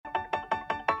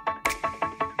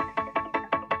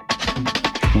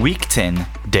Week 10,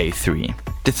 Day 3.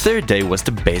 The third day was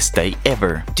the best day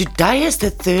ever. Today is the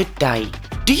third day.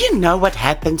 Do you know what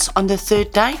happens on the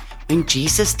third day when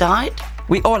Jesus died?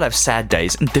 We all have sad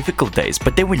days and difficult days,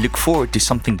 but then we look forward to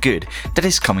something good that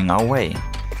is coming our way.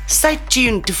 Stay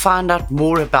tuned to find out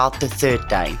more about the third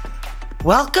day.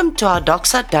 Welcome to our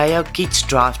Doxa Deo Kids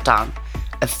Drive Time,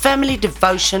 a family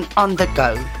devotion on the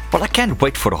go. Well, I can't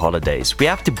wait for the holidays. We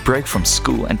have to break from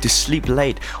school and to sleep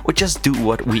late or just do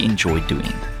what we enjoy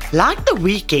doing. Like the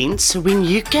weekends when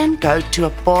you can go to a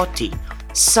party.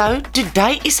 So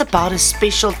today is about a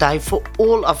special day for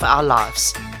all of our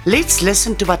lives. Let's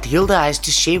listen to what Hilda has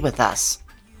to share with us.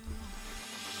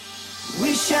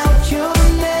 We shout your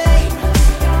name,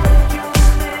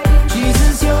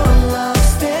 Jesus, your love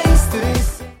stays the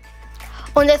same.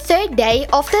 On the third day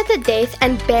after the death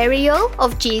and burial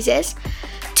of Jesus,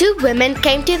 two women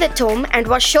came to the tomb and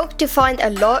were shocked to find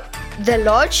the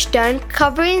large stone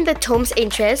covering the tomb's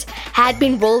entrance had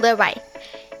been rolled away.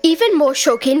 Even more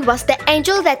shocking was the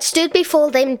angel that stood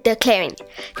before them declaring,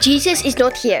 "Jesus is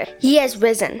not here, he has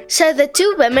risen." So the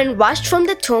two women rushed from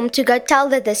the tomb to go tell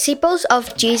the disciples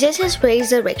of Jesus'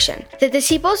 resurrection. The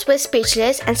disciples were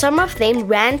speechless and some of them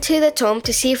ran to the tomb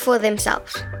to see for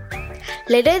themselves.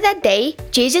 Later that day,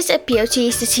 Jesus appeared to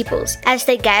his disciples as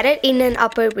they gathered in an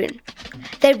upper room.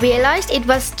 They realized it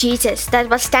was Jesus that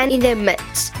was standing in their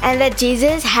midst and that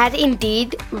Jesus had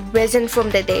indeed risen from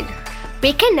the dead.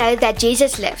 We can know that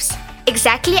Jesus lives,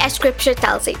 exactly as scripture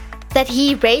tells it, that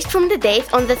he raised from the dead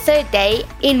on the third day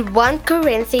in 1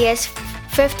 Corinthians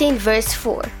 15 verse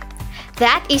 4.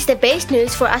 That is the best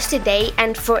news for us today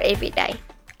and for every day.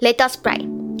 Let us pray.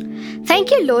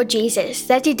 Thank you, Lord Jesus,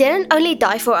 that you didn't only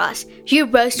die for us, you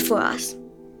rose for us.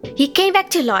 You came back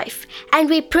to life, and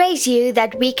we praise you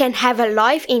that we can have a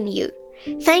life in you.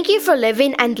 Thank you for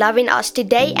living and loving us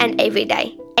today and every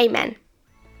day. Amen.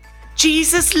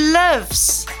 Jesus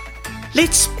lives.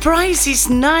 Let's praise his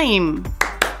name.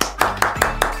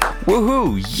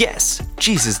 Woohoo! Yes!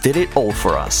 Jesus did it all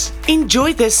for us.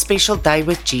 Enjoy this special day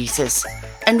with Jesus.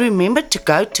 And remember to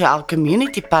go to our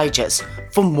community pages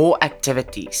for more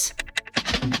activities.